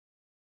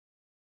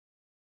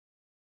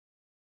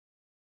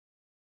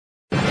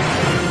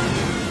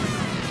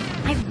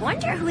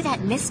Wonder who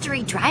that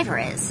mystery driver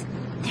is.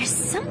 There's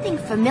something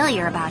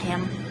familiar about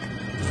him.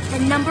 The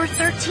number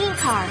 13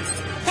 car.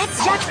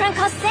 That's Jacques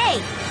Francasse.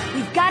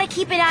 We've got to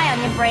keep an eye on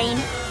him, Brain.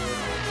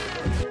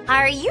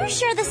 Are you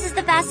sure this is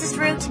the fastest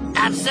route?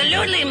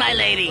 Absolutely, my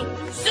lady.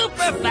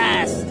 Super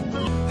fast.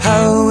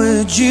 How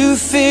would you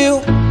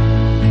feel?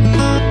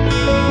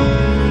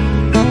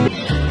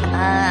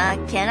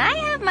 Can I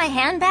have my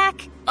hand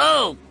back?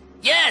 Oh,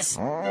 yes.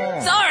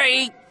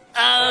 Sorry.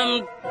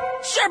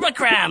 Sherpa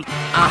cramp.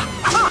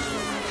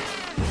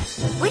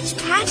 Which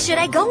path should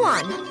I go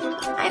on?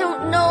 I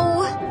don't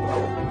know.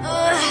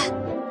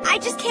 I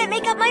just can't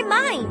make up my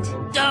mind.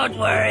 Don't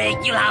worry,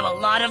 you have a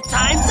lot of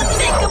time to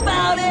think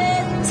about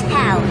it.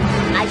 Tell,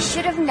 I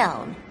should have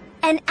known.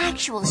 An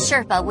actual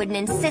Sherpa wouldn't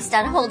insist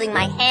on holding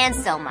my hand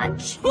so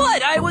much.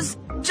 What? I was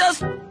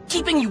just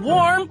keeping you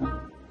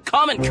warm.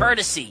 Common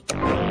courtesy.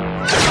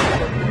 Now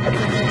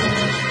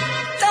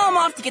I'm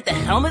off to get the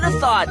helmet of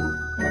thought.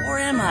 Or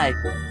am I?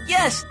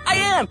 Yes, I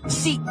am.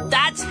 See,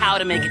 that's how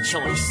to make a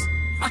choice.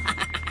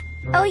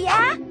 Oh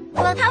yeah?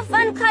 Well, have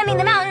fun climbing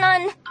the mountain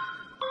on...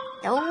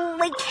 Oh,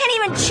 I can't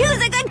even choose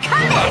a good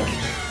comeback!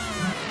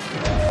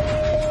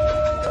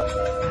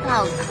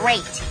 Oh,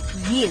 great.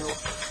 You.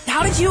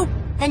 How did you...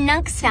 The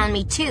Nunks found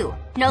me too.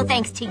 No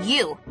thanks to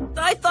you.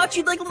 I thought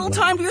you'd like a little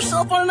time to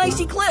yourself on an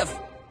icy cliff.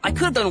 I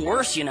could have done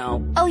worse, you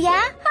know. Oh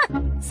yeah?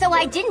 Huh. So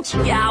why didn't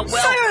you? Yeah,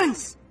 well...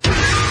 Silence!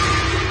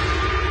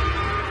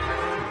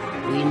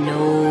 We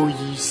know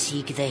ye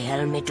seek the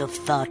helmet of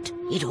thought.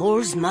 It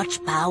holds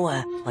much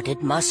power, but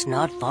it must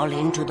not fall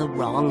into the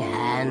wrong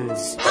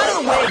hands. Out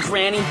of the way,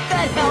 Granny!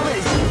 That helmet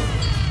is...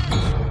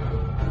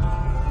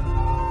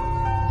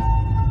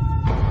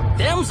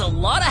 Them's a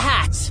lot of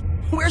hats!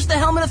 Where's the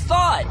helmet of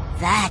thought?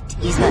 That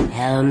is the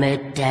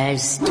helmet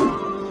test.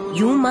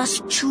 You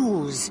must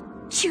choose.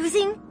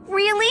 Choosing?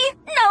 Really?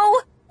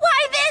 No!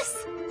 Why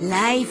this?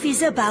 Life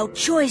is about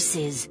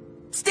choices.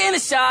 Stand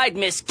aside,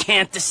 Miss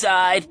Can't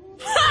Decide.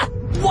 Ha!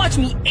 Watch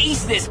me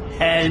ace this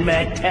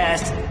helmet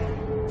test.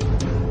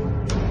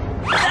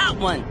 That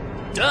one.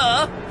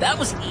 Duh. That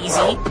was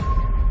easy.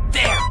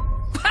 There.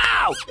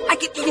 Pow! I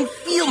can even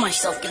feel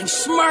myself getting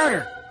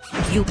smarter.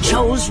 You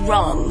chose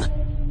wrong.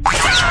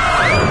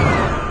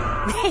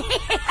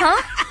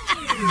 Huh?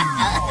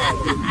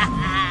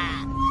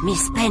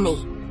 Miss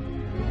Penny,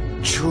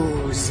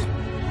 choose.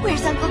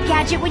 Where's Uncle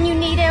Gadget when you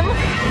need him?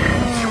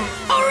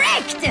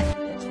 Correct!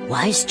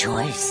 Wise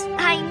choice.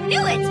 I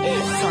knew it!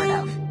 Sort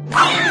of.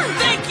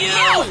 Thank you!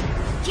 Ow!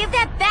 Give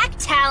that back,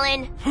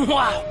 Talon!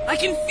 Wow, I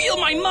can feel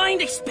my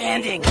mind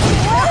expanding.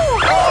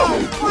 Oh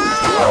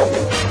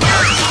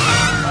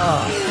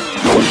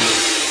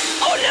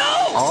no!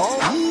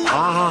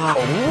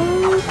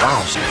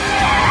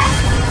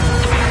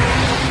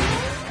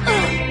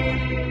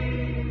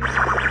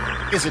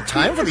 Is it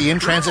time for the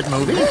in-transit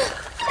movie?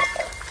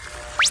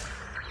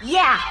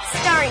 Yeah,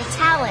 starring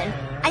Talon.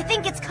 I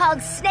think it's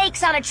called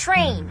Snakes on a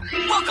Train.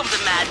 Welcome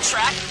to Mad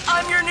Track.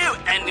 I'm your new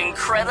and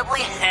incredibly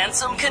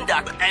handsome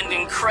conductor.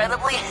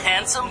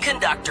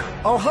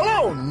 Oh,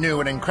 hello, new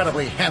and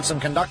incredibly handsome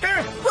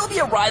conductor. We'll be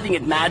arriving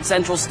at Mad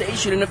Central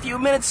Station in a few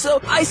minutes,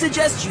 so I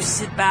suggest you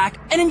sit back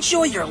and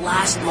enjoy your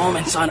last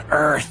moments on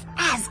Earth.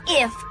 As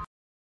if.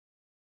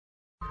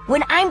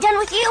 When I'm done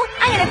with you,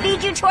 I'm gonna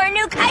feed you to our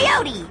new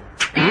coyote.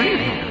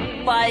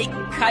 By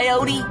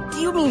coyote, do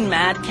you mean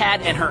Mad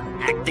Cat and her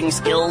acting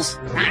skills?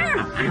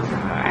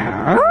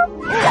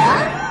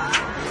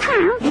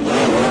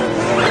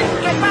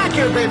 Get back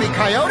here, baby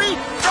coyote!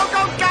 Don't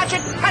go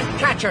Gadget pet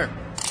catcher!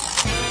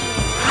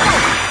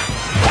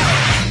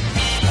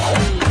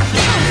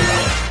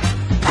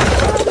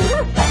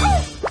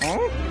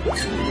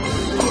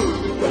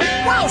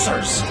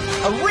 Wowzers!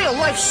 A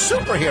real-life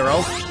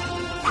superhero!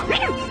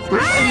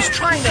 And he's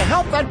trying to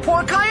help that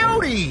poor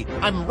coyote!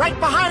 I'm right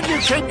behind you,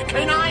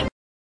 K9!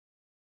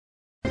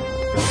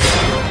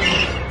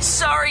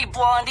 Sorry,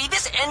 Blondie,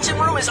 this engine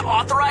room is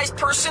authorized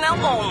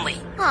personnel only.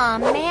 Aw,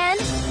 man,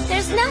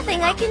 there's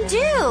nothing I can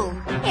do.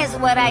 Is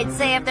what I'd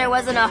say if there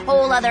wasn't a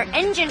whole other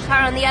engine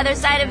car on the other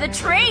side of the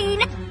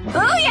train.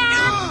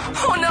 Booyah!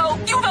 Oh no,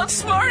 you've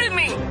outsmarted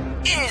me!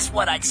 Is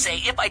what I'd say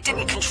if I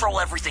didn't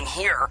control everything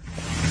here.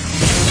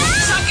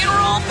 Tuck and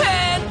roll,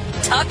 Pen!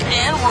 Tuck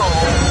and roll.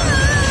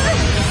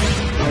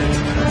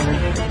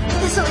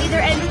 This'll either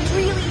end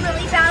really,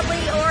 really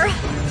badly or...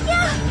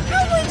 yeah,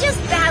 probably just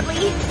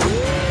badly.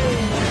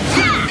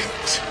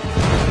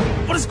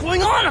 What is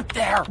going on up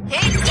there?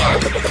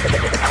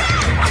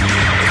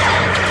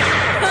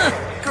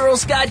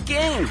 Girls got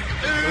game.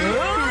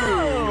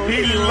 Ooh,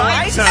 he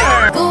likes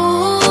her.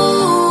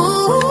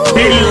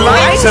 He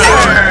likes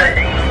her.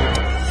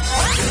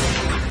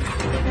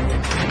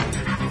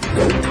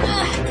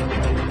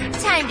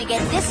 Time to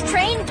get this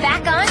train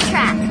back on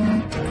track.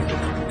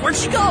 Where'd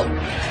she go?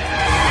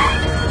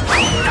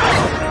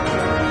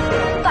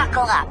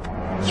 Buckle up.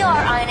 You're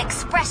on an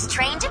express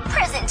train to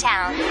Prison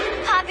Town.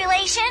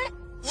 Population,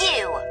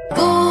 you.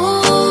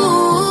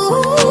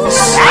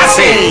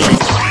 Sassy!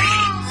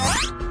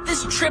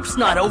 This trip's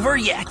not over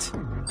yet.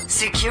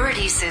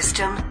 Security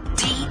system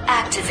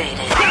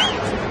deactivated.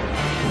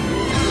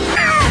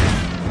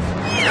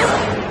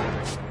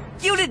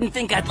 You didn't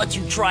think I'd let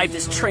you drive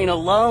this train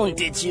alone,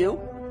 did you?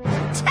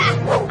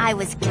 I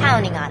was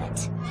counting on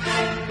it.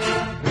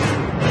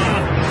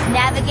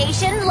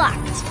 Navigation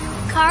locked.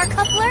 Car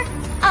coupler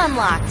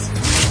unlocked.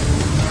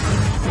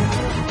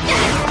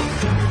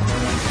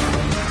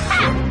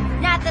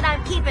 Not that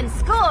I'm keeping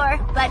score,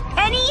 but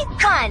penny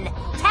fun.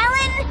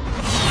 Talon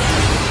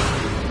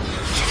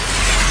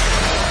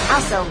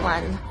also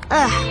won.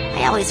 Ugh,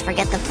 I always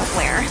forget the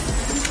footwear.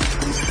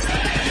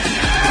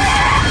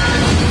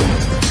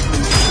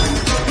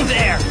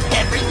 There,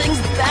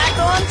 everything's back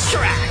on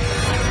track.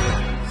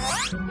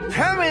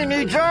 Penny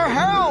needs our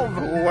help!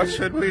 What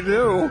should we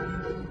do?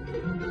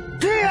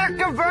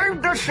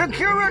 Deactivate the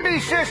security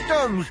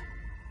systems!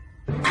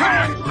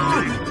 I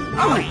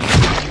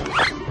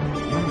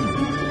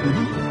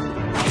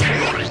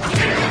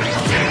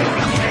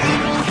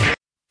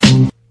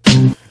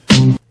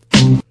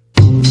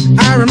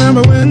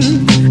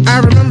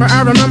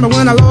remember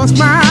when I lost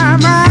my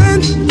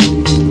mind.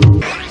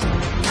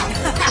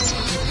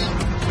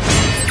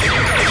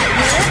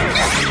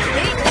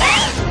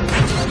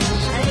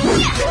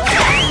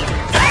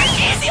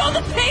 Easy on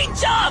the paint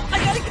job! I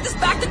gotta get this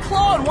back to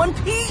Claw in one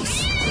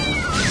piece.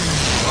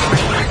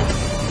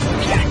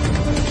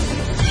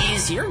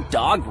 Is your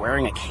dog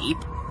wearing a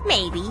cape?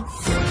 Maybe.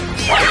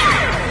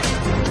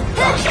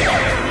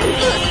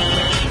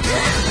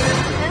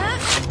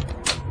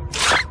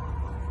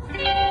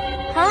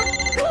 Huh?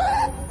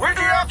 We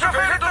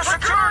deactivated the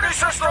security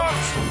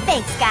systems!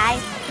 Thanks,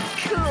 guys.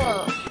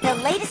 Cool. The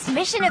latest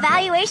mission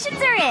evaluations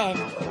are in.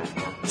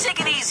 Take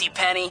it easy,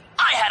 Penny.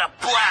 I had a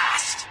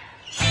blast.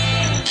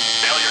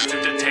 Failure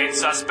to detain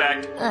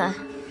suspect.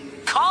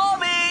 Call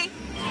me.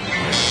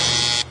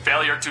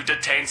 Failure to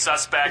detain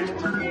suspect.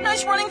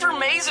 Nice running through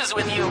mazes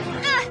with you.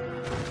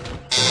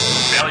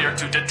 Failure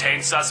to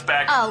detain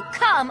suspect. Oh,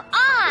 come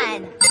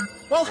on!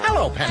 Well,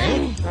 hello,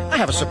 Penny. I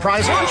have a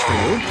surprise lunch for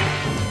you.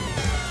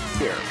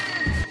 Here.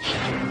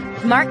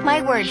 Mark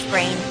my words,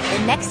 Brain. The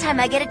next time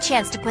I get a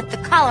chance to put the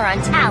collar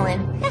on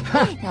Talon,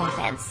 no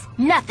offense,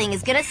 nothing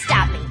is gonna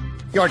stop me.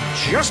 You're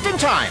just in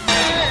time.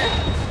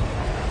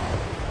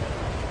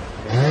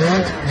 A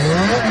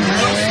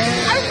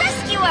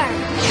rescuer!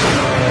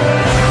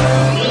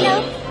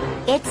 No,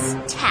 it's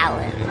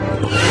Talon.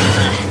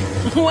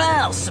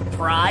 Well,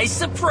 surprise,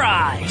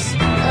 surprise.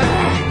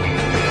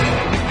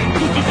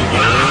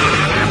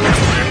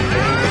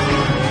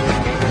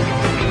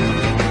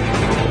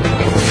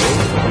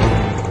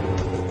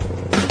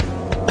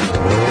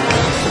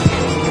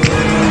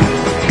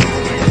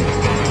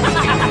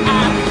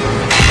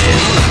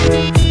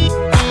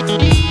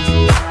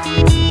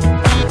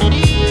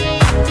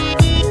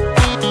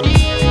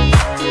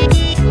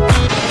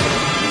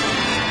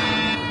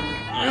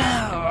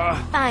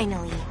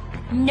 Finally,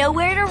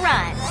 nowhere to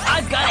run.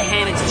 I've got to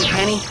hand it to you,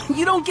 Penny.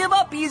 You don't give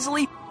up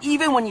easily,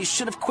 even when you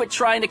should have quit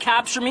trying to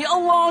capture me a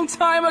long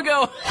time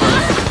ago.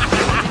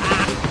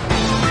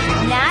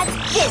 Not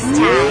this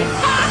time.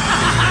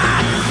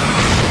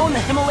 Oh, and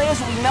the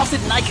Himalayas will be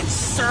melted and I can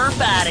surf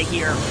out of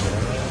here.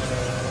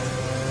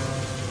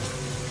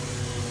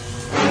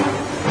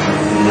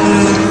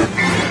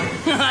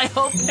 I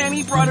hope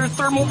Penny brought her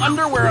thermal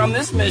underwear on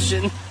this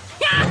mission.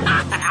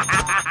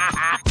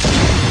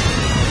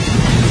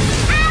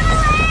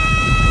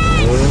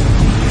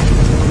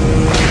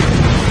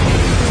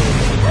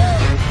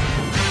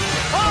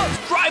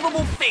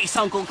 Drivable face,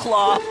 Uncle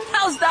Claw.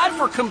 How's that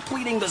for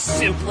completing the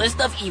simplest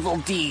of evil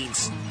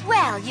deeds?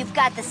 Well, you've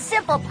got the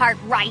simple part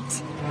right.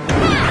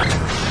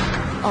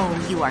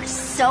 Oh, you are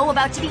so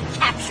about to be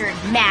captured,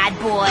 mad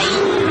boy.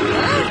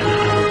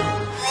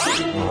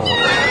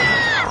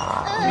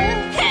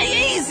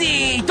 Hey,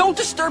 easy! Don't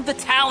disturb the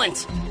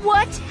talent.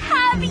 What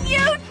have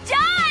you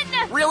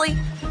done? Really?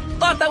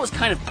 Thought that was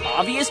kind of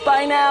obvious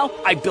by now.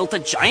 I built a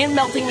giant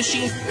melting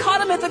machine,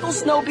 caught a mythical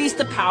snow beast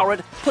to power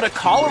it, put a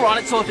collar on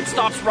it so if it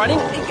stops running,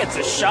 it gets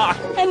a shock.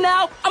 And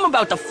now I'm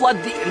about to flood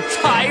the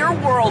entire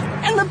world.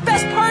 And the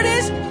best part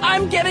is,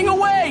 I'm getting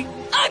away.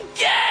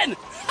 Again!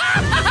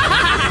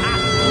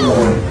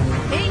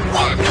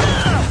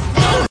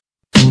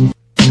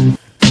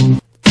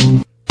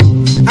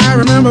 I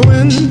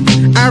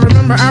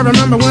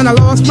remember when I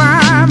lost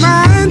my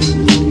mind.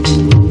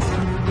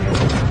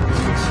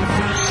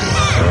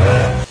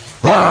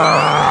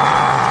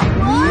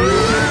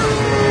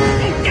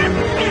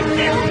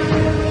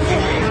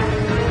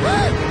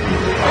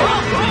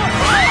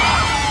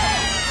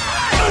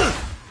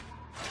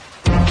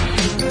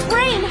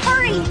 Brain,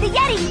 hurry! The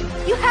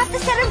Yeti! You have to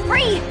set him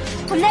free!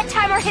 When that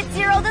timer hits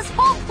 0, this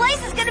whole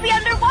place is gonna be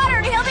underwater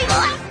and he'll be...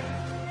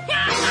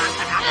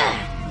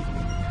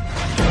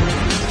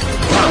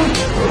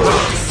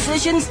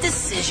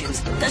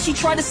 Decisions. Does she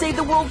try to save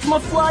the world from a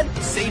flood,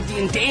 save the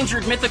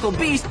endangered mythical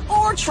beast,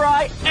 or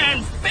try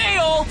and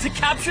fail to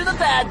capture the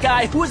bad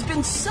guy who has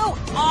been so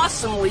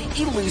awesomely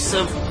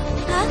elusive?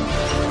 Huh?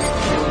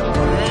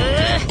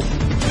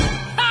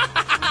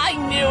 I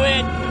knew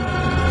it!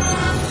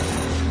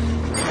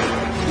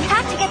 You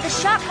have to get the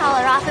shock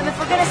collar off off him if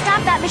we're gonna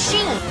stop that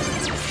machine.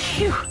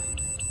 Phew.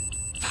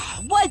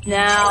 What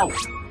now?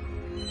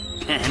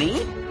 Penny,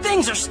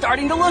 things are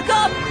starting to look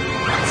up.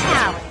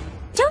 Talon,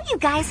 don't you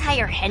guys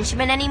hire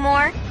henchmen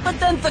anymore? But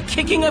then the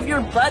kicking of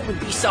your butt would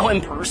be so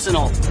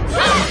impersonal.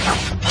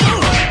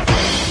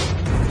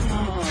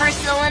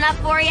 Personal enough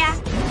for ya?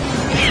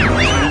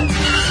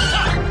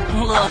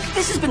 Look,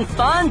 this has been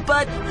fun,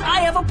 but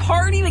I have a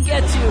party to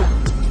get to.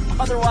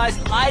 Otherwise,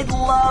 I'd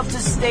love to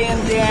stay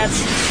and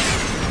dance.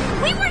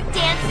 We weren't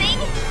dancing.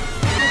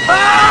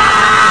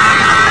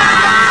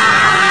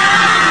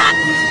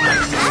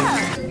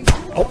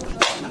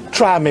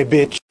 Try me,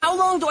 bitch. How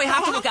long do I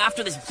have to look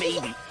after this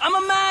baby? I'm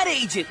a MAD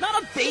agent,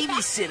 not a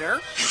babysitter.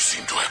 You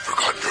seem to have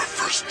forgotten your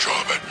first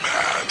job at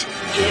MAD.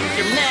 If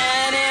you're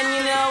mad and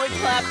you know it,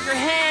 clap your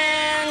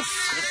hands.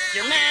 If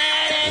you're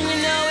mad and you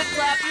know it,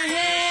 clap your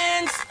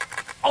hands.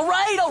 All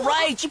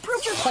right, you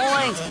proved your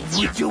point.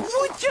 You're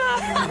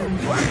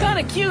kind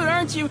of cute,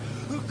 aren't you?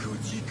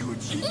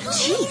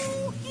 Chief,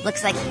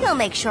 looks like he'll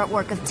make short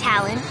work of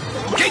Talon.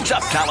 Gates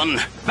up, Talon.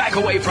 Back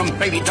away from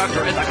baby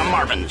Dr. Ithaca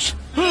Marvin's.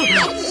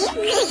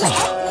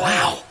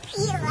 Wow.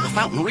 The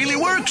fountain really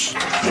works.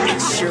 It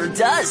sure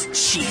does,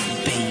 Chief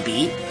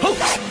Baby.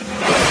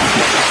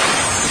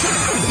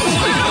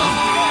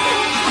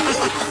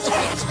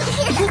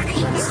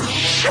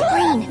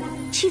 Brain,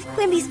 Chief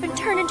Quimby's been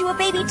turned into a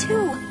baby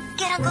too.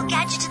 Get Uncle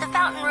Gadget to the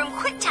fountain room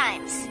quick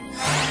times.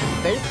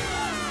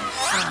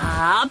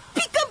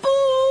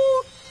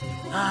 Peekaboo!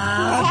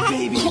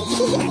 Baby.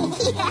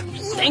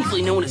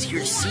 Thankfully, no one is here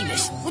to see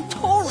this. It would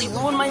totally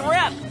ruin my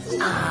rep.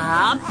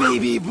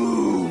 Baby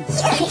boo.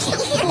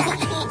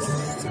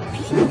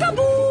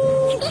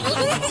 Peekaboo.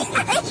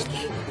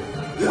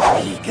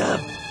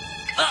 Peekaboo.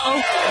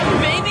 Uh-oh.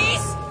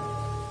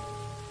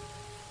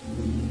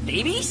 Babies?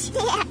 Babies?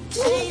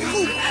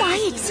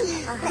 Quiet.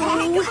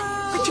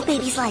 What do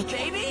babies like?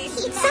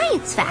 Babies?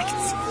 Science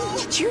facts.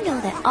 Did you know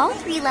that all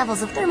 3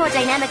 levels of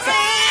thermodynamics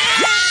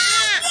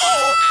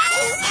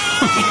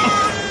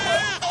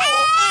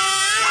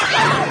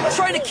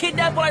Trying to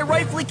kidnap what I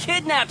rightfully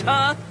kidnapped,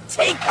 huh?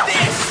 Take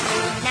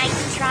this!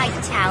 Nice try,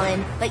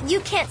 Talon, but you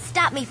can't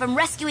stop me from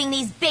rescuing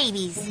these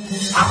babies.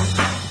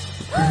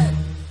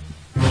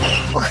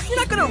 You're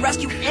not gonna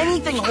rescue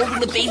anything holding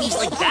the babies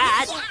like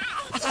that.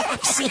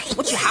 See,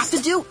 what you have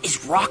to do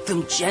is rock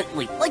them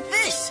gently, like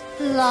this.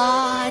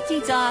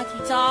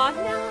 La-ti-da-ti-da,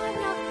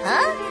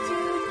 Huh?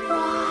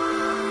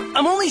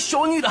 I'm only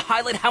showing you to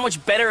highlight how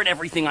much better at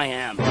everything I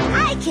am.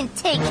 I can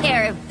take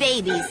care of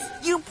babies.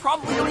 You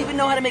probably don't even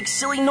know how to make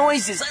silly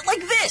noises, like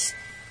this.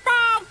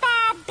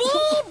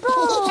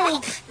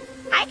 Ba-ba-bee-boo.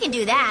 I can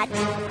do that.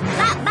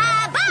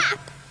 Bop-ba-bop.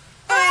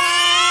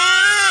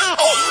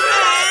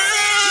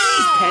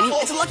 Jeez, Penny,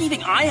 it's a lucky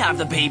thing I have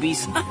the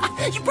babies.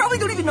 You probably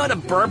don't even know how to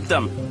burp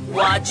them.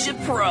 Watch a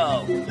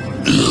pro.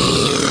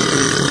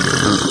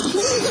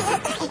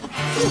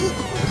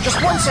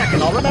 Just 1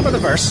 second, I'll remember the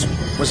verse.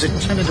 Was it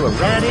turned into a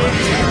rat egg?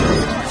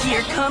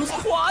 Here comes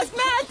Quaz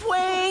Mad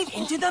Plane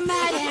into the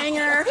Mad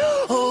Hangar.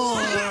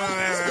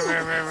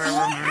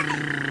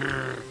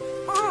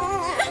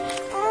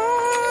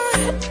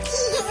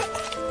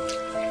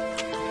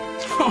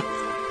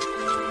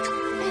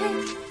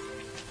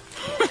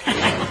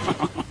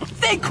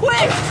 Think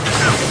quick!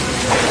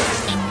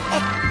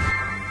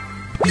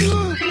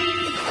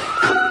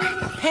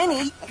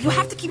 Penny, you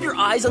have to keep your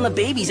eyes on the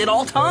babies at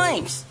all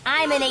times.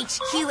 I'm an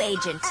HQ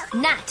agent,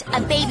 not a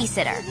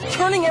babysitter.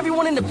 Turning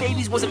everyone into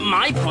babies wasn't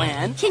my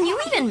plan. Can you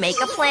even make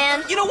a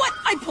plan? You know what?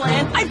 I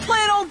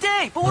plan all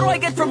day. But what do I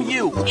get from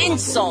you?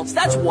 Insults,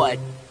 that's what.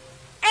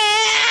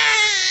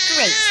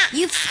 Great,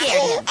 you've scared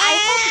him. I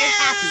hope you're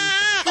happy.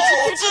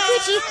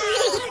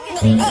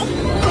 Coochie.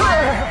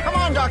 Come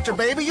on, Dr.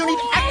 Baby, you need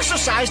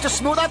exercise to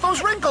smooth out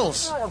those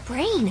wrinkles.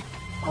 Brain,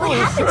 what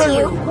happened to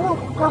you?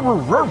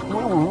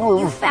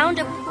 You found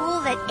a pool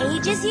that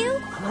ages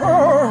you?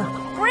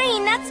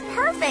 Brain, that's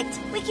perfect.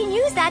 We can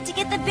use that to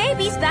get the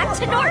babies back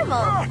to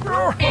normal.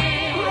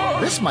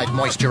 This might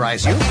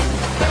moisturize you.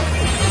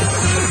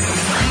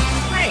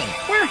 Hey,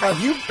 where have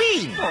you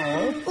been?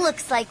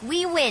 Looks like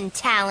we win,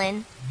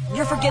 Talon.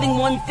 You're forgetting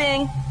one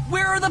thing.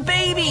 Where are the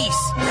babies?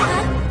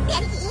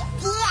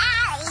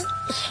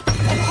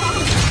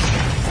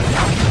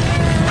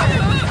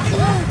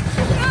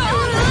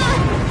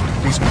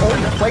 These old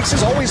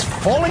places always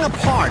falling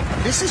apart.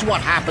 This is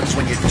what happens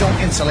when you don't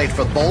insulate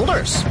for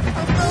boulders.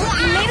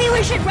 Maybe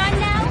we should run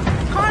now?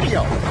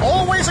 Cardio,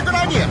 always a good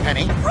idea,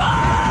 Penny.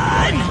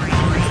 Run!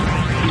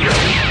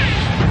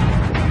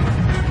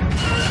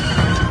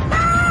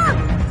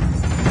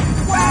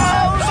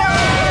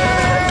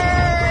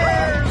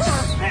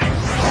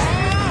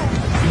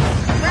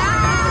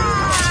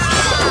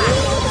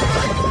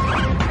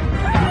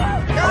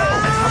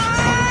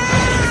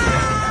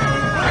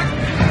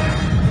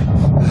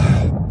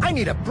 I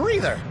need a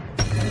breather.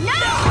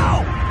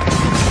 No!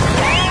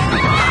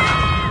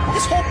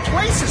 This whole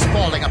place is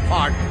falling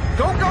apart.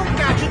 Go,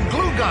 Gadget,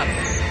 glue gun.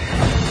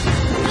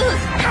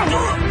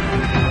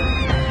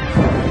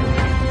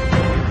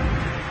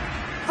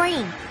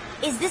 Brain,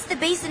 Is this the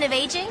basin of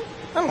aging?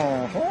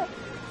 Uh-huh.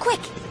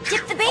 Quick,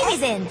 dip the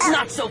babies in.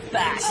 Not so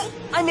fast.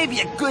 I may be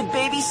a good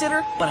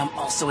babysitter, but I'm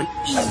also an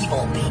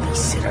evil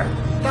babysitter.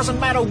 Doesn't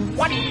matter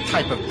what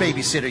type of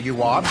babysitter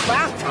you are,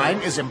 bath time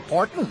is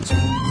important.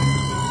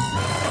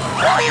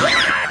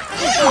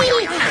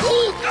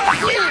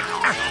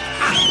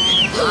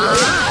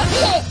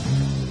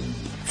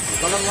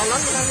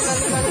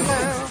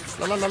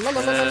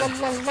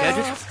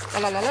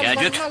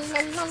 Gadget?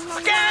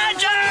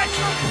 Gadget!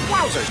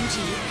 Wowzers.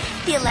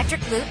 Gee, the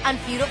electric flute on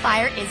Feudal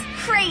Fire is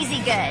crazy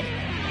good.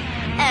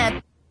 Bad.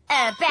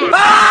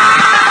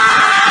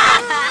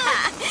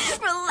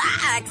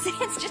 Relax,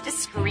 it's just a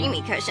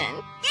screamy cushion.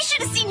 You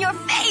should have seen your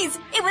face.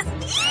 It was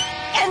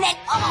and then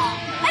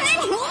and then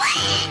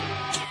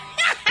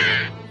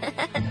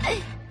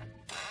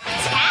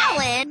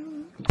Talon.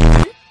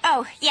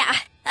 Oh, yeah.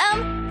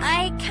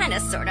 I kinda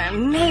sorta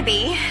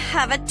maybe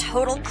have a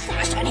total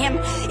crush on him.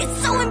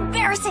 It's so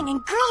embarrassing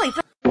and girly,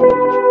 but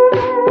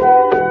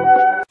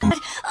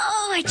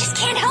I just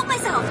can't help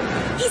myself.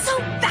 He's so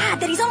bad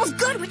that he's almost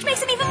good, which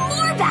makes him even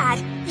more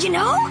bad. You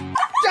know?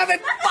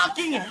 Doesn't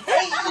fucking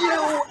hate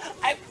you!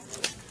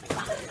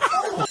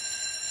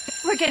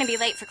 We're gonna be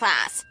late for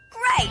class.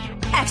 Great!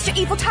 Extra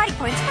evil tardy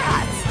points for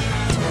us.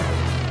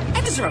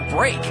 I deserve a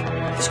break.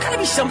 There's gotta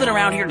be something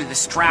around here to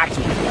distract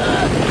me.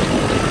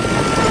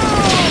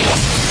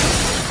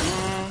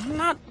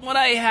 Not what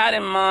I had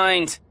in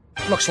mind.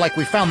 Looks like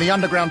we found the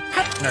underground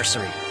pet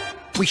nursery.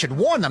 We should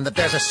warn them that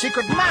there's a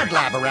secret mad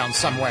lab around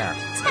somewhere.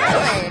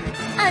 Talon!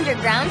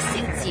 Underground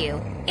suits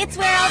you. It's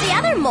where all the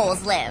other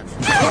moles live.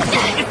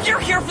 If you're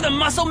here for the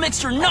muscle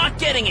mix, you're not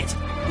getting it.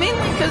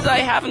 Mainly because I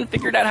haven't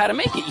figured out how to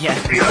make it yet.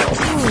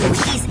 Ooh,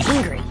 he's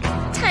angry.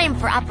 Time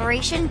for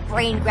Operation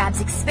Brain Grabs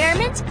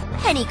Experiment.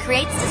 Penny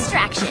creates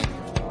distraction.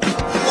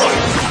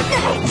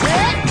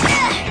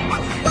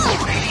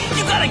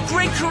 You got a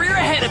great career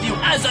ahead of you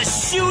as a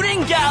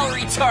shooting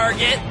gallery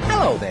target.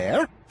 Hello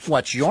there.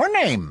 What's your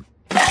name?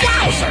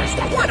 Wowzers!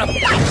 What a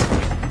fight!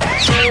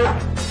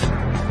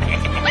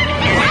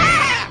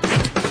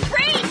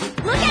 Brain!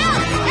 Look out!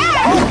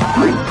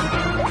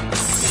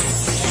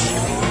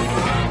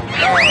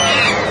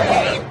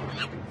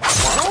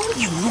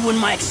 You ruined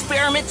my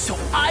experiment, so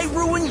I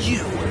ruin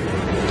you.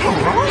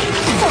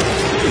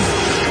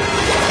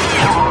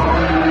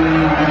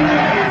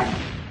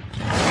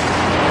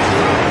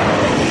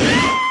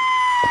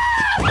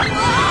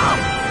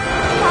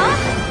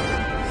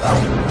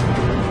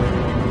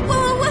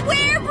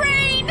 Where,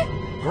 Brain?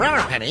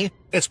 Grammar, Penny.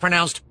 It's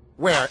pronounced,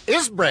 where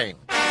is Brain?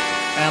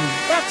 And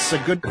that's a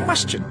good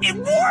question. It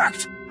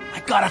worked! I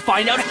gotta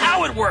find out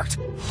how it worked.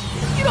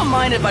 You don't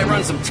mind if I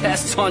run some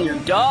tests on your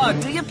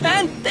dog, do you,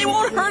 Pen? They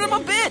won't hurt him a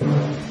bit.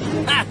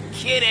 Ah,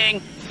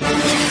 kidding.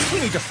 We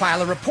need to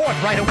file a report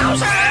right away.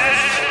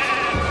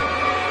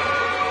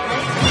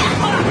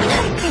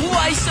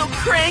 Why so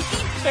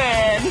cranky,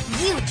 Pen?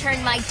 You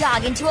turned my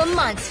dog into a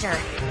monster.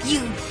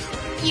 You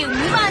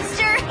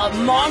monster! A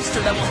monster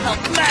that will help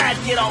Mad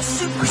get all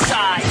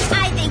supersized.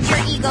 I think your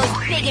ego's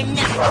big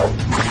enough.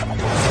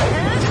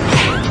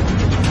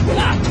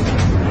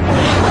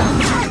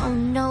 Oh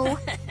no.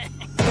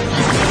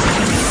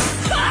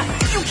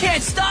 You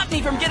can't stop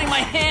me from getting my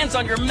hands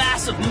on your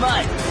massive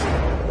mud.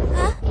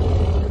 Huh?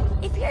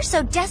 If you're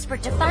so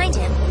desperate to find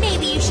him,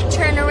 maybe you should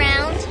turn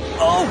around.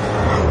 Oh!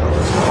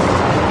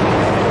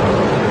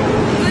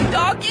 The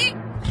doggy?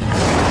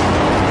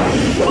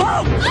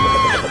 Whoa!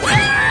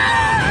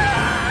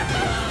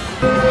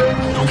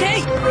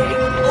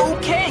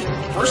 Okay.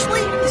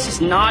 Firstly, this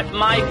is not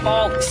my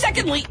fault.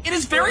 Secondly, it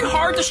is very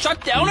hard to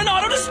shut down an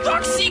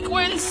auto-destruct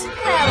sequence. Well,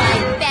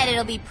 I bet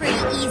it'll be pretty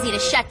easy to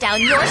shut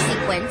down your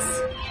sequence.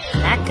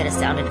 That could have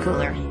sounded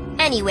cooler.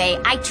 Anyway,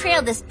 I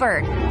trailed this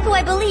bird, who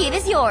I believe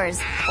is yours.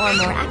 Or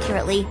more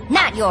accurately,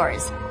 not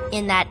yours.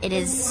 In that it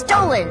is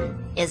stolen,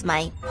 is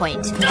my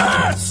point.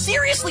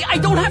 Seriously, I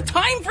don't have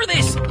time for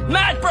this!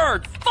 Mad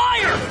Bird,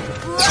 fire!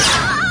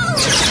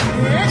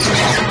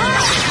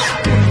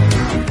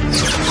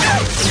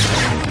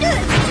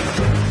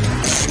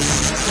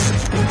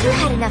 You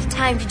had enough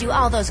time to do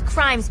all those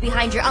crimes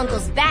behind your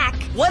uncle's back.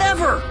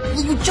 Whatever!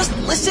 Will you just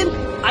listen?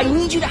 I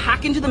need you to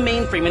hack into the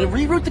mainframe and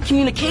reroute the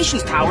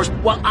communications towers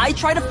while I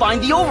try to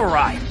find the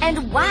override.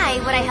 And why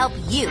would I help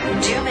you?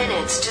 2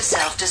 minutes to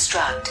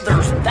self-destruct.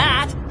 There's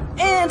that.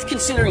 And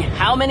considering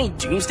how many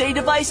doomsday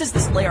devices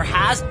this layer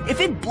has,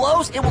 if it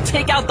blows, it will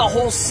take out the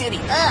whole city.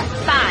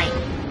 Fine.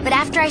 But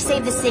after I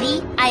save the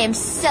city, I am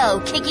so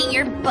kicking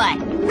your butt.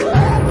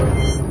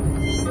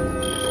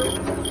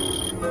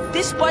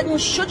 This button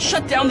should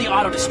shut down the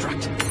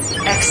auto-destruct.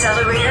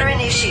 Accelerator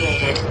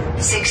initiated.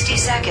 60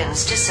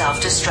 seconds to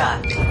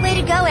self-destruct. Way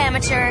to go,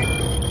 amateur.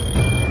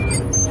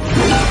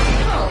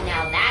 Oh,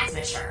 now that's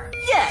mature.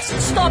 Yes,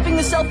 stopping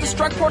the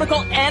self-destruct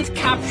protocol and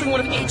capturing one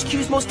of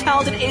HQ's most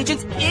talented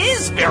agents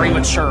is very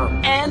mature.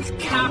 And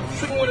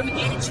capturing one of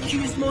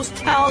HQ's most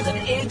talented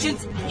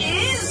agents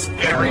is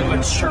very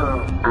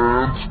mature.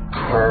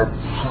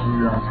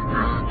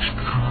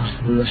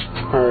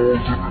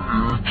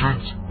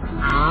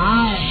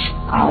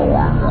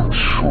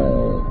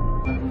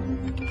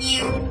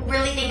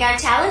 think I'm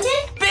talented?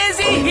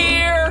 Busy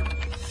here!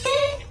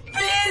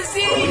 Busy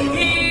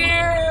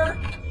here!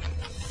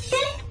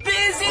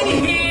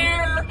 Busy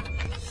here!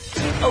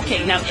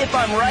 Okay, now if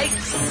I'm right,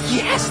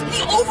 yes,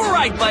 the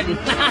override button!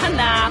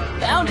 Nah,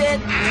 found it!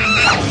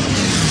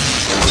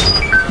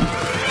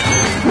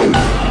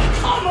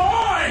 Come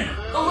on!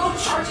 The low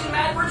charging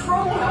Madbridge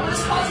robot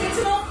is causing it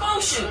to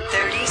malfunction!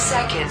 30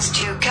 seconds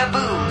to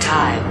kaboom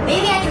time.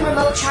 Maybe I can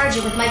remote charge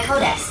it with my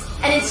codex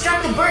and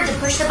instruct the bird to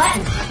push the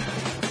button.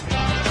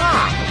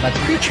 Ah,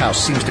 that beach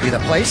house seems to be the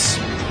place.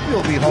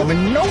 You'll be home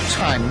in no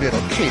time, little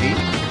kitty.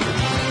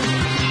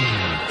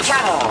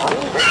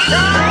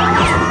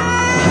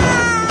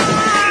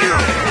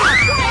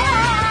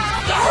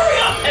 Hurry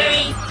up,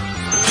 Penny!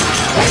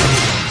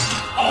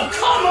 Oh,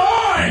 come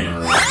on!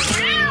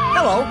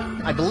 Hello,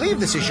 I believe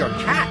this is your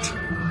cat.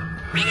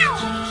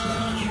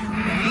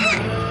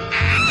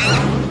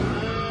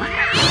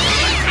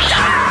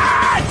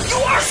 You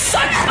are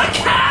such a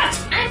cat!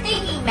 I'm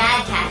thinking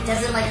Mad Cat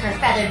doesn't like her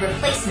feathered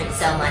replacement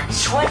so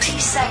much. 20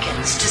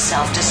 seconds to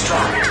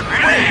self-destruct.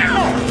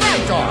 No,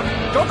 Red Dog,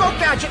 don't go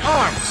Gadget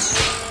arms.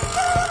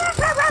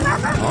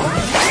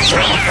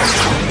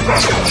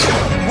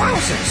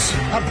 Wowzers,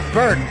 that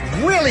bird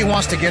really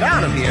wants to get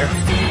out of here.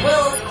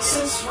 Well,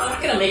 since we're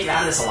not gonna make it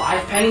out of this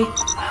alive, Penny,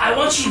 I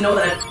want you to know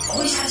that I've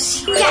always had a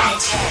secret.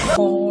 Gadget!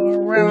 All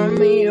around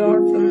me are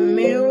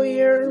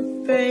familiar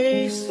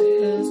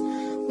faces,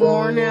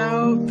 worn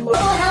out. Full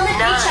helmet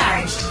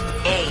recharged.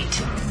 8,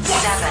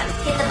 7,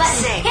 Hit the button.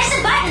 6, Hit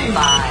the button!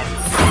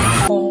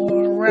 5. All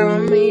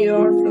around me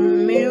are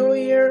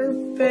familiar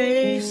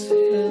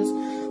faces,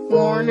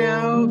 worn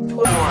out.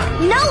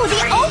 No,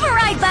 the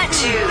override button!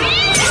 2,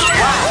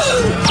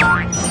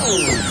 1.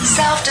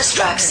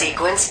 Self-destruct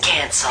sequence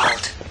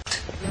cancelled.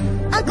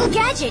 Uncle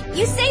Gadget,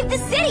 you saved the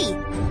city!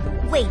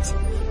 Wait,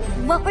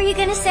 what were you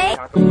gonna say?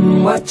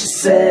 What you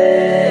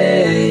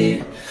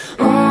say?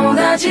 Oh,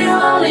 that you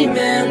only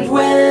meant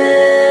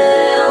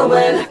well,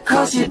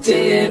 'cause you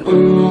did.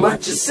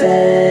 What you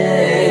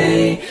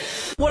say?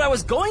 What I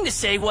was going to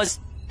say was,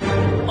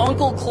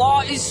 Uncle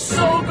Claw is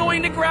so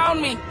going to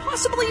ground me,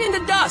 possibly into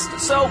dust,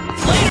 so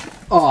later.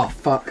 Oh,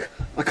 fuck.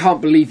 I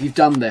can't believe you've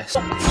done this.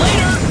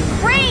 Later!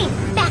 Brain!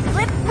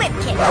 Backflip whip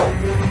kick!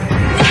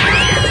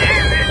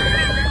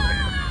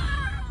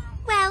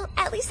 Well,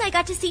 at least I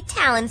got to see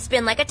Talon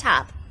spin like a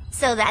top.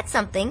 So that's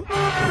something.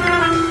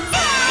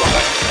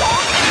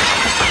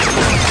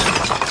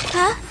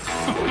 Huh?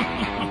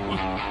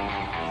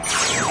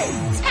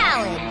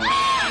 Talon!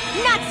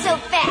 Not so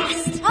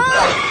fast!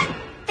 Oh!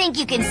 Think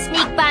you can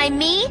sneak by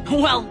me?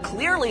 Well,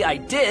 clearly I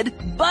did,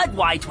 but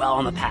why dwell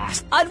on the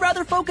past? I'd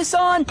rather focus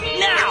on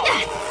now!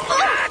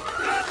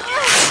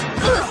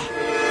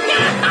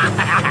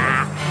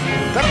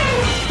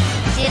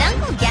 Did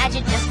Uncle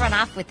Gadget just run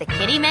off with the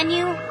kitty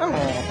menu?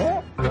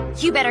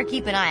 You better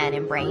keep an eye on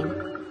him, Brain.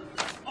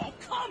 Oh,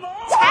 come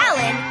on!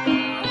 Talon!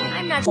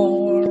 I'm not...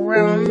 All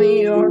around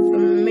me are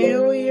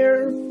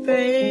familiar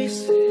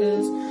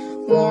faces,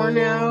 worn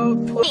out.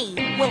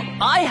 Well,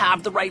 I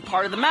have the right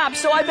part of the map,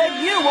 so I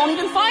bet you won't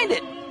even find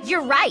it.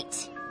 You're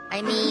right.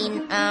 I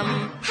mean,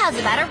 how's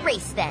about a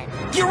race then?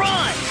 You're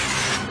on!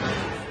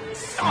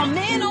 Oh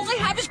man, all I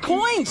have is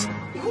coins!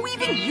 Who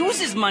even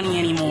uses money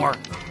anymore?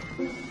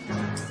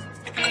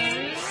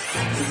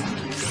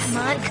 Come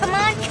on, come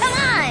on, come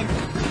on!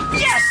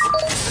 Yes!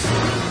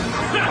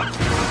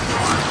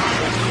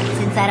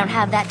 Since I don't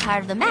have that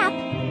part of the map,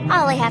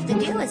 all I have to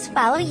do is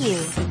follow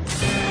you.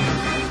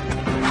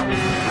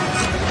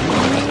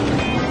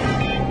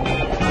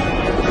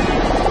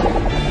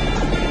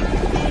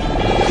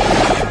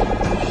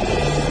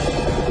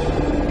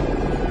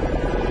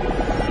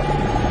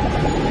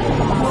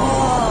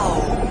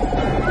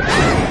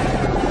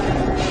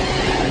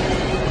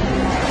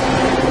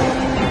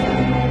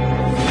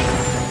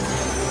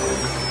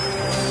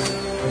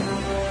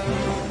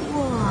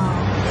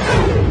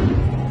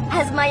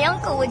 My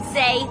uncle would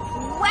say,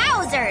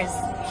 wowzers!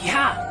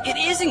 Yeah, it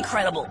is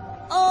incredible.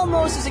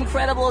 Almost as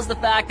incredible as the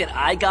fact that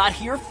I got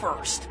here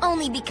first.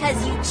 Only because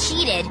you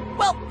cheated.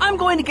 Well, I'm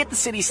going to get the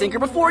city sinker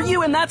before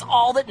you, and that's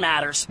all that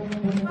matters.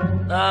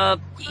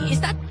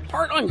 Is that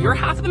part on your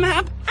half of the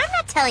map? I'm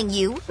not telling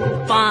you.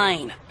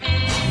 Fine.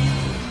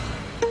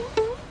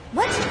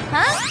 What?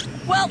 Huh?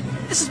 Well,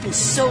 this has been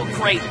so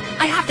great.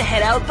 I have to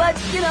head out, but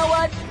you know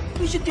what?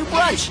 We should do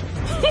brunch.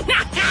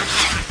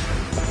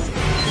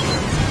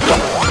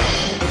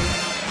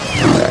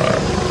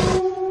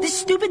 This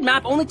stupid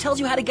map only tells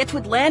you how to get to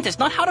Atlantis,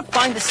 not how to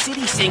find the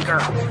city sinker.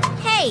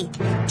 Hey,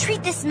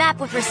 treat this map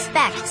with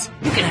respect.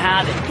 You can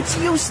have it. It's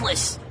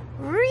useless.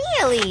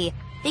 Really?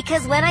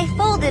 Because when I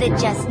folded it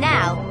just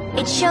now,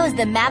 it shows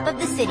the map of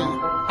the city,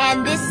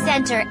 and this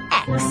center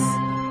X.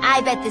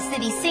 I bet the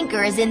city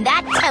sinker is in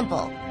that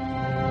temple.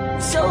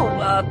 So,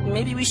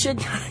 maybe we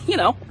should,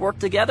 work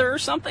together or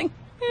something?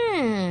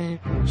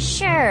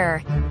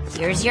 Sure.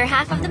 Here's your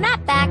half of the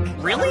map back.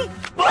 Really?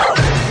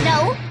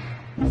 No.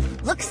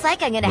 Looks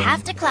like I'm gonna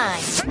have to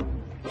climb.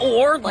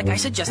 Or, like I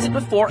suggested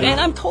before, and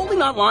I'm totally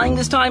not lying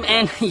this time,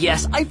 and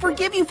yes, I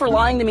forgive you for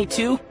lying to me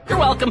too. You're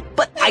welcome,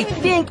 but I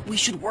think we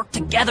should work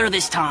together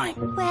this time.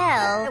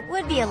 Well, it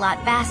would be a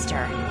lot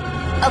faster.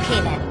 Okay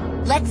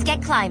then, let's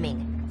get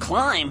climbing.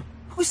 Climb?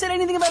 Who said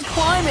anything about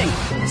climbing?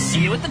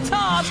 See you at the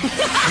top!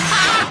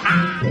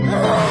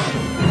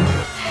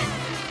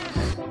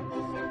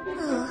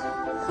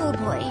 Oh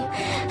boy.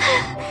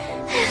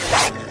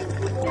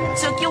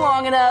 Took you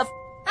long enough.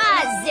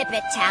 Ah, zip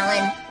it,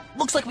 Talon.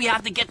 Looks like we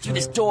have to get through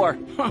this door.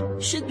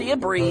 Should be a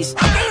breeze.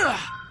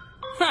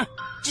 Huh,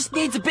 just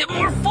needs a bit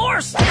more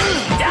force.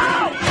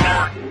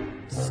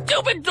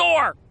 Stupid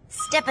door!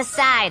 Step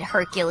aside,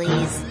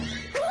 Hercules.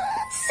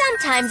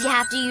 Sometimes you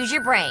have to use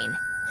your brain.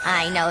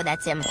 I know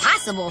that's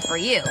impossible for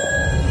you.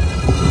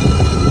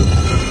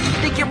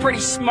 Think you're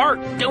pretty smart,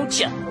 don't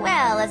you?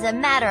 Well, as a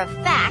matter of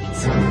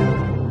fact...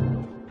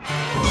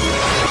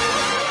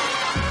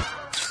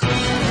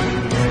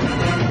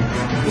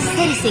 The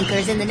city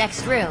sinker's in the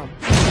next room.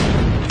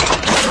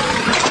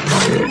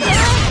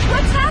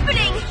 What's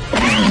happening?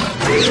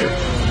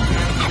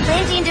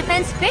 Atlantean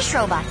defense fish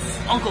robots.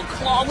 Uncle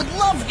Claw would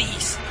love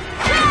these.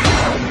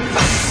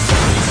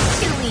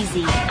 Too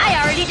easy. I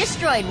already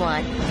destroyed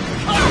one.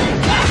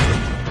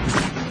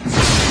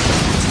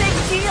 Big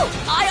deal.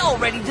 I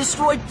already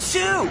destroyed 2.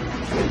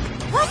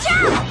 Watch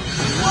out!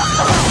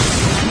 Whoa!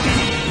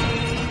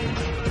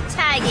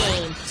 Tie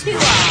game.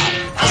 2-all.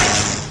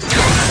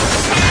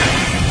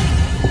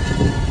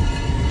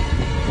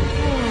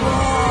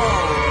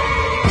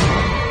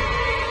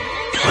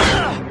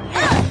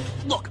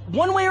 Look,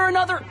 one way or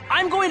another,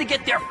 I'm going to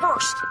get there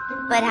first.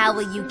 But how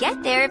will you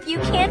get there if you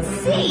can't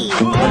see?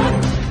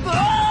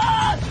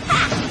 Ha!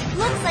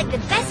 Looks like the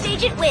best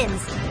agent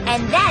wins.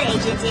 And that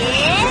agent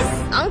is...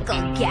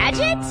 Uncle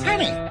Gadget?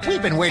 Penny,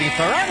 we've been waiting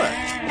forever.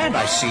 And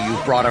I see you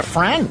brought a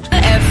friend.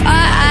 F-I-E-N-D-S.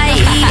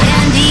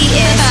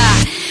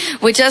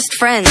 We're just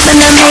friends. And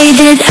I made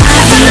it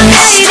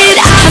obvious.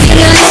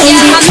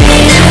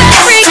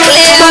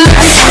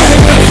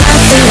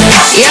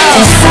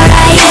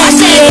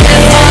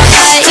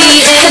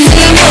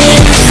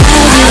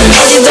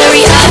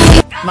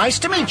 Nice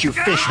to meet you,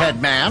 fishhead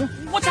man.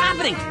 What's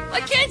happening? I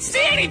can't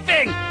see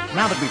anything!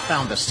 Now that we've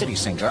found the city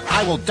sinker,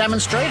 I will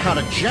demonstrate how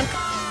to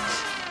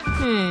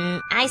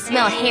I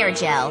smell hair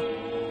gel.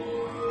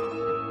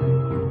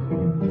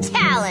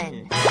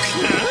 Talon!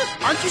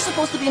 Aren't you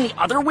supposed to be in the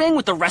other wing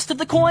with the rest of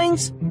the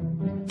coins?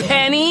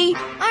 Penny?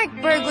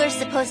 Aren't burglars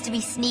supposed to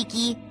be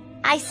sneaky?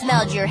 I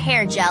smelled your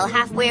hair gel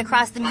halfway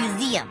across the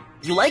museum.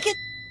 You like it?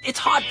 It's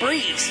hot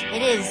breeze.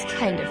 It is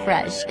kind of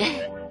fresh.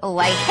 Oh,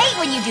 I hate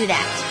when you do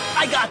that.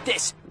 I got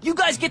this. You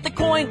guys get the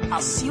coin.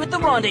 I'll see you at the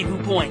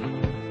rendezvous point.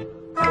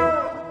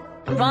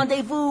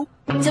 Rendezvous?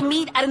 To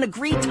meet at an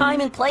agreed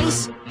time and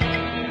place?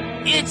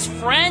 It's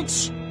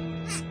French.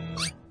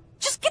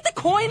 Just get the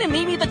coin and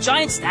meet me at the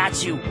giant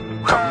statue.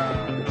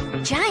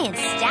 Giant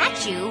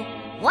statue?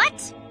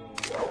 What?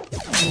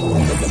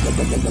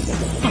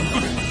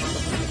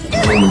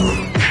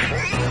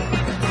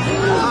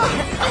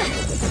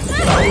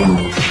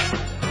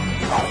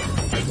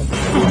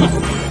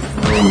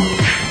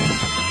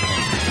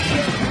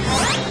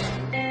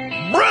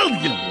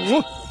 Brilliant!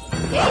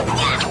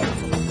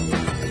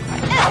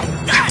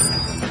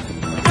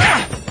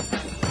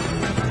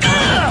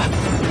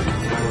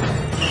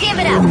 Give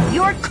it up.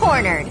 You're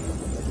cornered.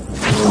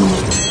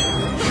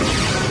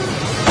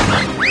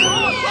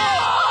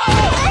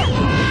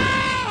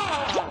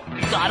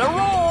 Gotta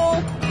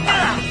roll.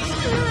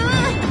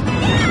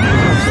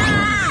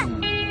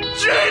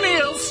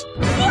 Genius!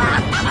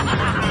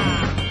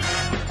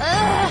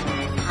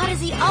 How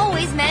does he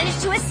always manage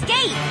to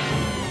escape?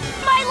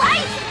 My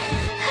life!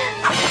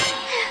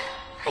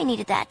 I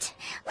needed that.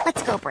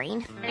 Let's go,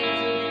 Brain.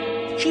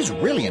 She's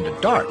really into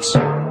darts.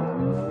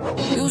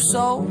 You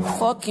so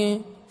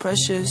fucking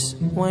precious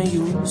when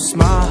you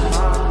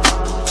smile.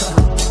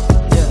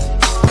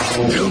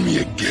 Tell me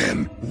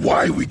again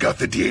why we got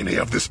the DNA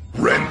of this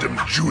random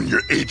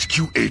junior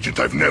HQ agent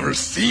I've never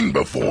seen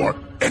before,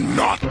 and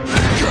not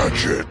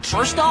Gadget.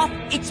 First off,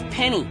 it's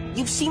Penny.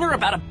 You've seen her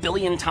about 1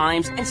 billion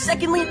times. And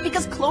secondly,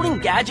 because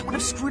cloning Gadget would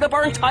have screwed up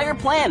our entire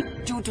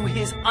plan due to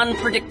his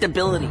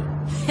unpredictability.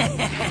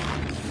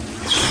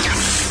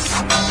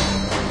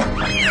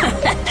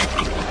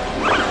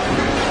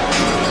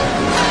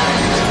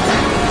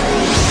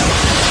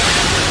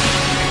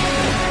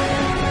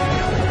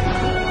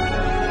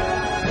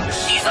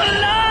 She's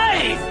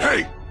alive!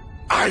 Hey,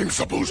 I'm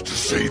supposed to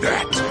say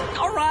that.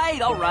 All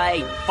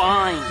right,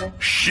 fine.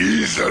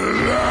 She's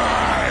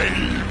alive.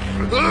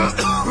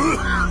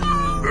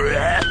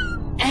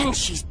 And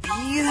she's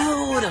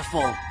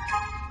beautiful.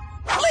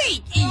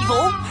 Bleak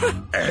evil!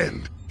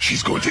 And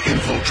she's going to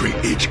infiltrate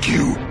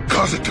HQ,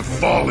 cause it to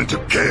fall into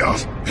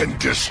chaos, and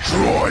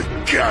destroy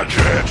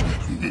Gadget.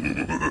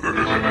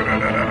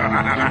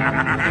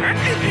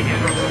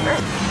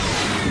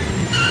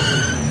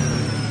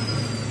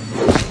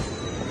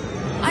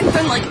 I've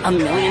done like 1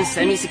 million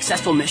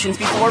semi-successful missions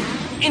before.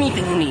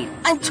 Anything you need,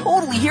 I'm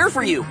totally here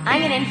for you.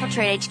 I'm gonna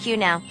infiltrate HQ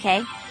now,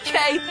 okay?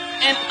 Okay,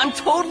 and I'm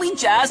totally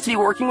jazzed to be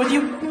working with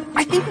you.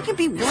 I think we could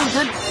be really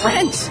good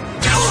friends.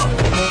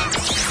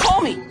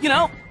 Call me, you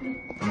know?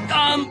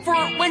 For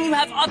when you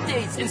have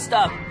updates and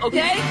stuff,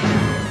 okay?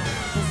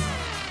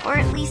 Or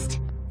at least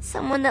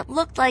someone that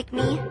looked like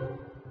me.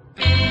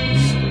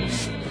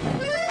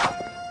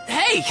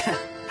 Hey,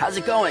 how's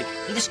it going?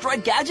 You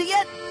destroyed Gadget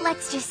yet?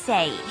 Let's just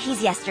say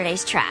he's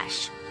yesterday's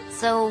trash.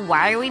 So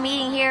why are we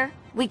meeting here?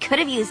 We could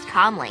have used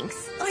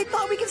comlinks. I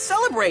thought we could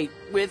celebrate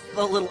with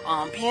the little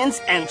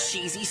ambience and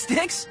cheesy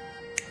sticks.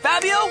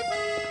 Fabio?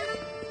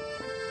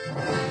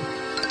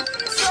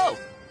 So,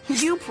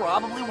 you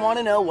probably want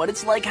to know what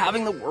it's like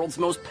having the world's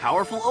most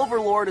powerful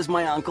overlord as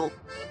my uncle.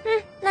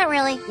 Not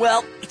really.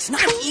 Well, it's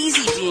not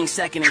easy being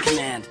second in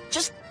command.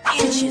 Just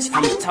inches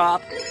from the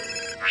top.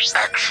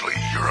 Actually,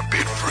 you're a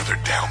bit further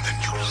down than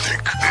you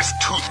think. This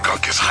tooth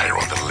gunk is higher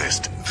on the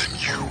list than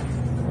you.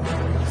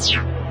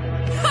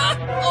 Ha!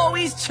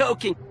 Always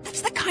joking.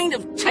 That's the kind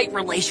of tight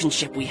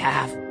relationship we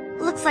have.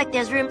 Looks like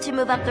there's room to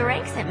move up the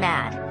ranks at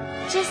MAD.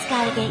 Just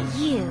gotta get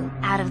you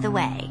out of the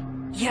way.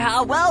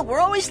 Yeah, well, we're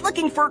always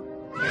looking for...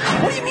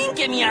 What do you mean,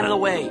 get me out of the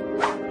way?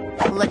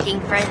 Looking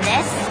for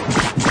this?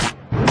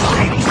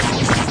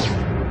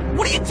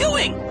 What are you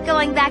doing?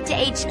 Going back to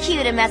HQ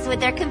to mess with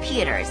their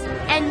computers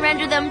and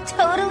render them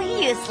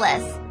totally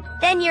useless.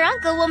 Then your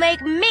uncle will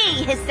make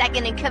me his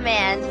second in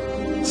command.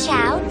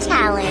 Ciao,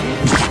 Talon.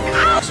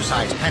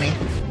 Exercise, Penny.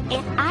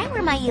 If I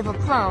were my evil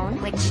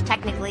clone, which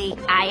technically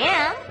I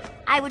am,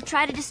 I would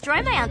try to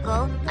destroy my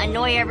uncle,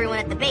 annoy everyone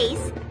at the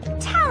base.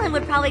 Talon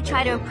would probably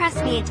try to impress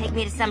me and take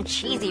me to some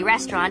cheesy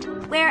restaurant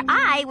where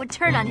I would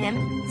turn on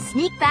him,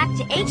 sneak back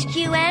to HQ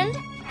and...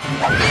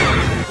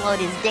 upload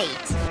his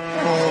date.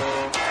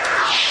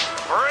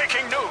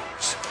 Breaking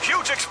news!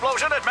 Huge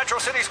explosion at Metro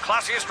City's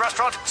classiest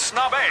restaurant,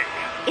 Snob A.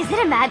 Is it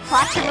a mad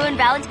plot to ruin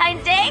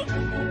Valentine's Day?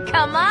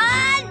 Come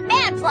on,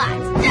 mad plot!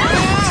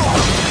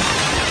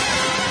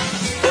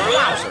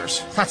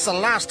 Wowzers. That's the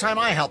last time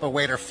I help a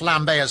waiter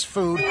flambe his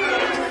food.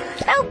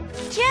 Nope,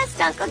 just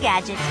Uncle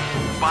Gadget.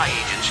 Spy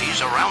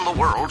agencies around the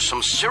world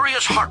some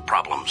serious heart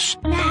problems.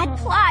 Mad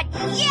plot,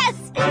 yes!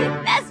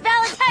 Best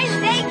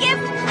Valentine's Day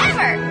gift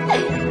ever!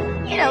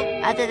 You know,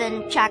 other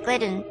than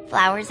chocolate and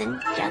flowers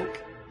and junk.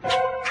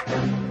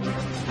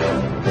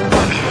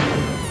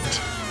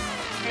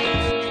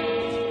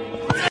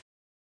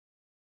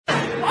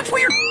 Watch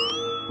where you're...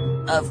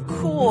 Of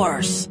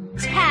course.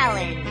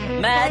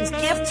 Talon. Mad's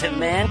gift to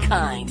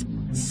mankind.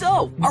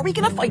 So, are we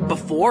gonna fight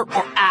before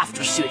or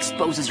after Sue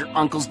exposes her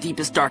uncle's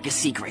deepest, darkest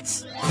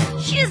secrets?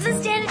 She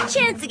doesn't stand a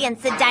chance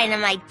against the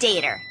dynamite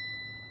dater.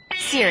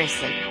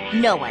 Seriously,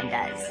 no one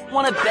does.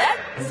 Wanna bet?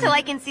 So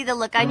I can see the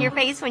look on your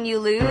face when you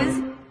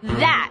lose?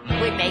 That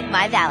would make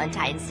my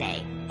Valentine's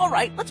Day.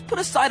 Alright, let's put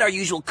aside our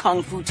usual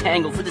kung fu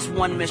tangle for this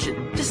one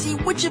mission to see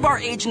which of our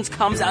agents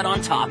comes out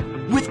on top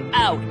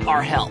without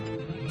our help.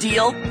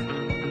 Deal?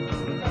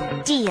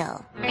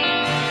 Deal.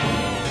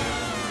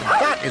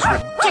 That is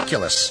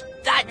ridiculous.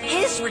 That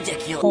is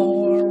ridiculous.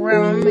 All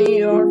around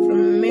me are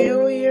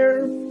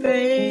familiar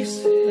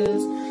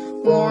faces,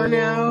 worn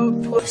out.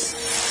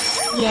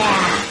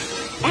 Yeah.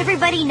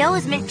 Everybody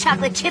knows mint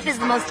chocolate chip is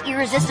the most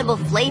irresistible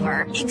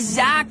flavor.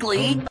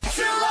 Exactly.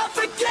 Till I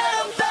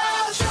forget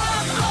about your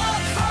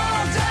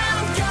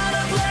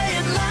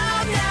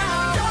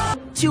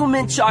down, 2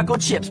 mint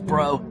chocolate chips,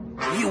 bro.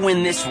 You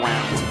win this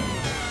round.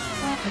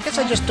 I guess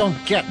I just don't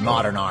get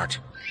modern art.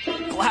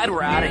 Glad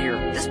we're out of here.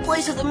 This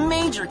place is a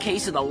major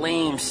case of the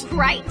lames.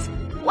 Right.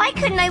 Why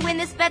couldn't I win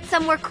this bet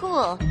somewhere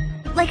cool?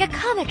 Like a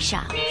comic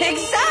shop.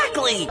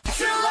 Exactly!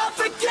 Till I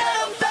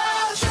forget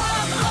about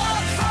down,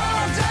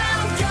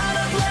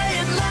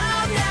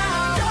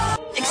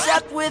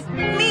 Except with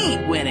me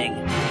winning.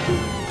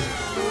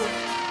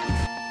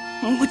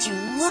 Would you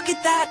look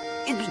at that?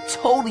 It'd be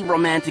totally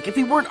romantic if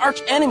we weren't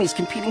arch enemies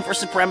competing for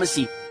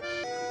supremacy.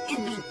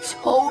 It'd be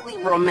totally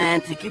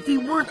romantic if we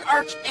weren't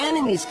arch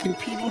enemies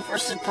competing for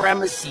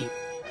supremacy.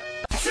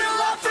 Till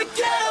I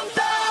forget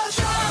about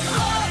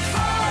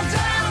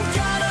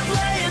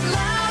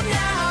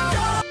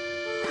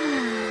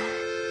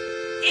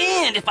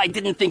And if I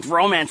didn't think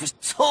romance was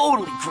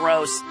totally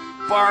gross.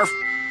 Barf.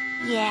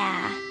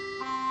 Yeah.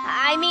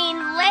 I mean,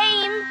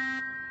 lame.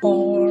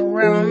 All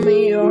around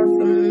me are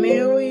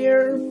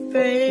familiar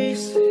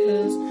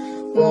faces,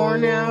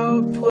 worn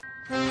out.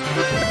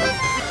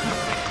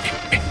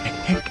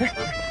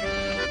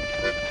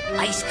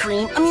 Ice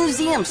cream, a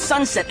museum,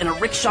 sunset, and a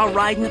rickshaw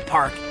ride in the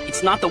park.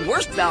 It's not the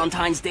worst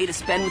Valentine's Day to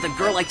spend with a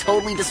girl I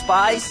totally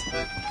despise.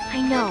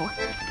 I know.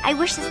 I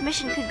wish this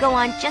mission could go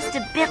on just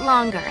a bit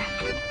longer.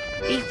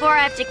 Before I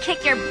have to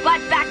kick your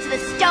butt back to the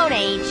Stone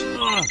Age.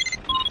 Ugh.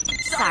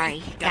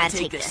 Sorry, gotta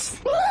take this.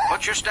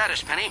 What's your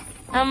status, Penny?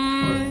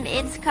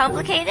 It's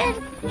complicated.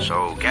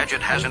 So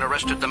Gadget hasn't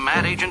arrested the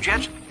mad agent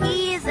yet?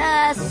 He's,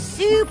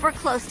 super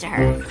close to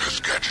her. Has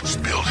Gadget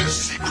spilled his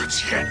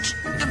secrets yet?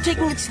 They're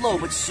taking it slow,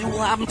 but Sue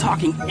will have him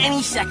talking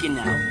any second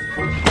now.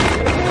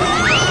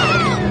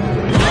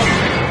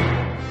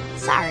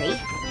 Sorry.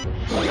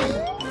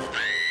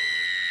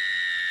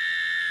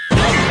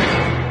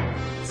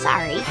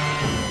 Sorry.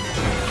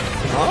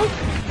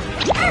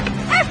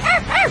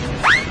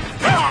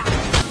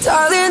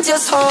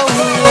 asshole.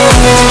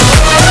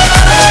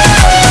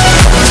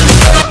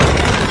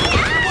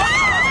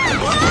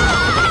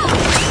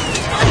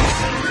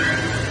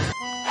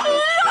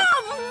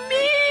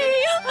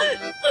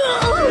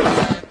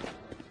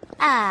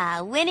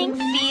 Ah, winning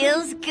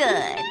feels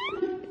good.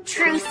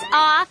 Truce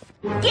off,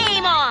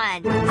 game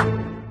on!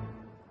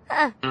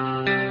 Huh.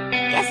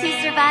 Guess he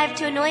survived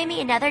to annoy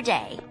me another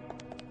day.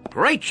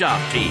 Great job,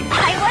 team.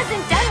 I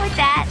wasn't done with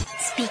that.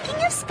 Speaking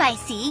of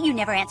spicy, you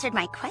never answered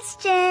my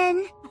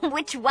question.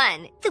 Which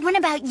one? The one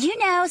about, you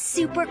know,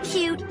 super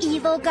cute,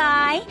 evil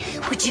guy.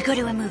 Would you go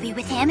to a movie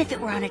with him if it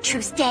were on a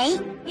truce day?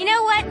 You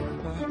know what?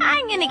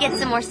 I'm gonna get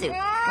some more soup.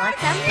 Want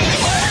some?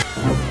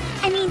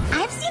 I mean,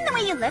 I've seen the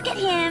way you look at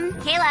him.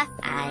 Kayla,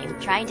 I'm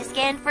trying to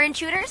scan for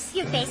intruders.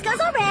 Your face goes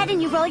all red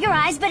and you roll your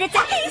eyes, but it's a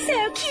 "hey,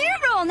 so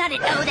cute" roll, not an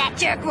 "oh, that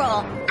jerk"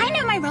 roll. I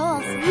know my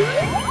roles.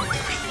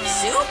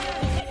 Soup?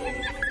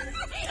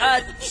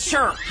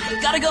 Sure.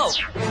 Gotta go.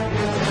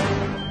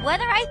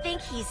 Whether I think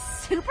he's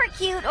super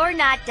cute or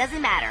not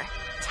doesn't matter.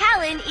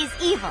 Talon is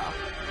evil.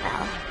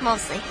 Well,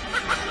 mostly.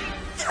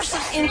 There's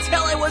some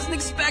intel I wasn't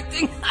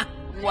expecting.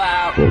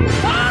 Wow.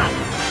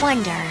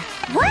 Wonder.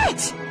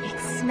 What? It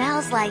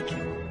smells like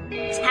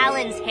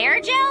Talon's hair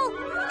gel?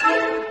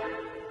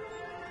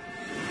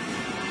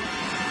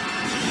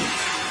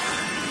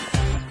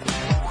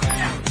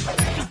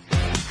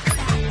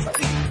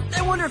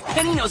 I wonder if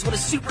Penny knows what a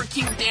super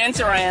cute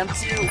dancer I am,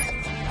 too.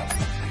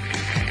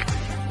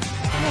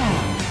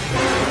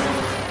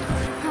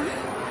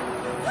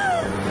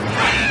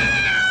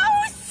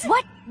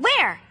 What?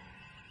 Where?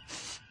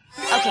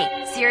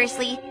 Okay,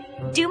 seriously?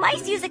 Do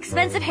mice use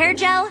expensive hair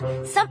gel?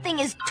 Something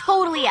is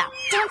totally up.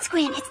 Don't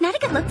squint, it's not a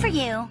good look for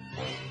you.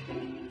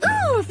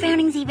 Ooh,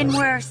 frowning's even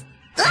worse.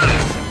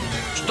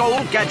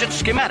 Stole Gadget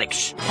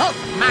schematics. Oh,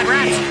 mad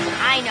rat!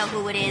 I know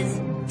who it is.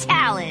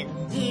 Talon.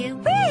 You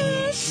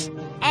wish.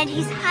 And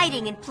he's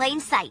hiding in plain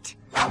sight.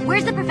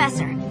 Where's the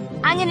professor?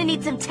 I'm gonna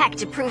need some tech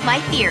to prove my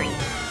theory.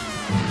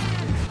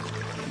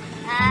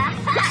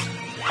 Aha!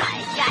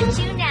 I got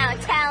you now,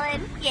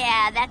 Talon.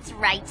 Yeah, that's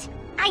right.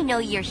 I know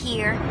you're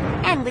here.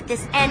 And with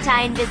this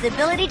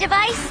anti-invisibility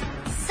device,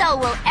 so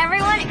will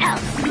everyone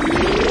else.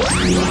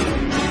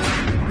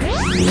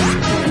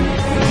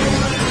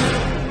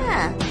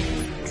 Huh.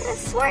 Could have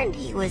sworn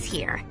he was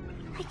here.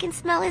 I can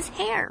smell his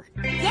hair.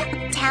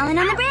 Yep, Talon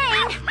on the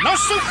brain. No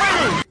soup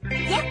ready!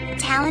 Yep,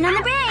 Talon on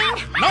the brain.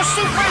 No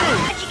soup ready!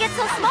 How'd you get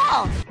so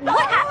small?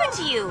 What happened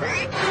to you?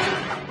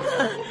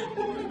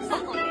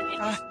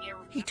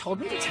 He told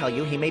me to tell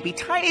you he may be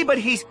tiny, but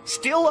he's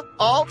still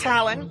all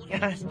Talon.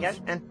 Yes,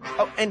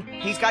 and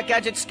he's got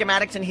Gadget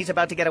schematics and he's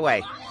about to get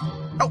away.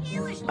 Oh,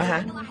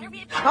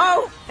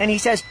 Oh, and he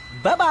says,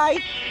 bye-bye.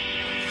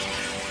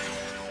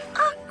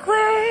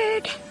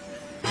 Awkward.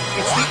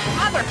 It's the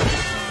other.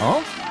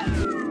 Oh?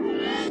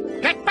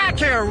 Get back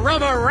here,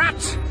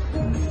 robo-rat!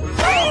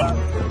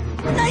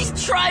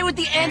 Nice try with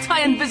the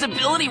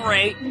anti-invisibility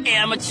ray,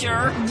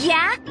 amateur.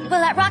 Yeah? Well,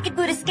 that rocket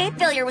boot escape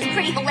failure was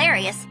pretty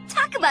hilarious.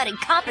 Talk about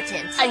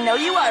incompetence. I know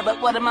you are, but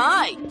what am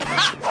I?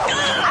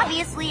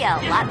 Obviously a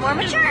lot more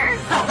mature.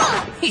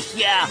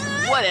 Yeah,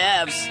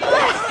 whatevs.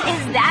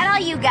 Is that all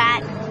you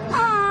got?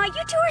 Aw,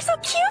 you two are so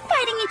cute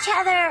fighting each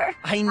other.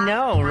 I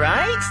know,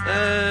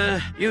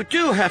 right? You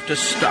do have to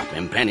stop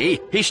him, Penny.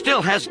 He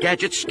still has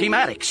Gadget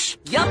schematics.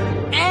 Yup,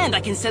 and I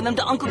can send them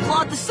to Uncle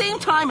Claw at the same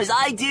time as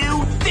I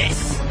do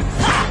this.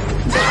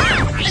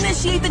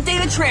 Initiate the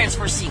data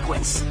transfer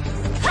sequence.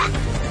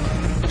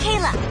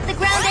 Kayla, the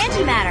ground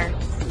antimatter.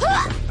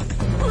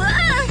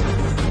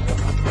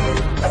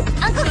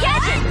 Uncle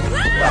Gadget!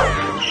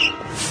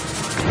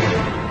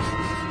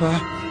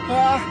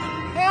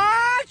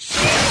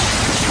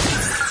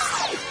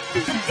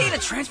 The data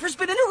transfer's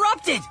been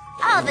interrupted.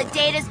 All the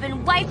data's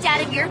been wiped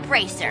out of your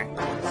bracer.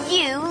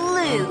 You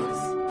lose.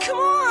 Come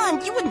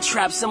on, you wouldn't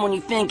trap someone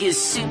you think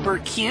is super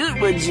cute,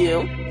 would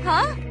you?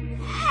 Huh?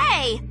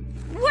 Hey,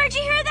 where'd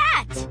you hear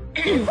that?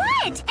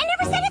 What? I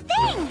never said a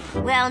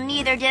thing. Well,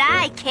 neither did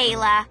I,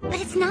 Kayla. But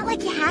it's not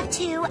like you have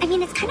to. I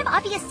mean, it's kind of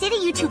obvious city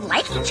you two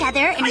like each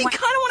other and I kind of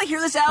want to hear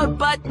this out,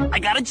 but I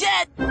got a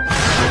jet.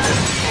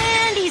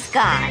 And he's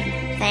gone.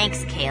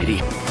 Thanks,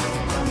 Kayla.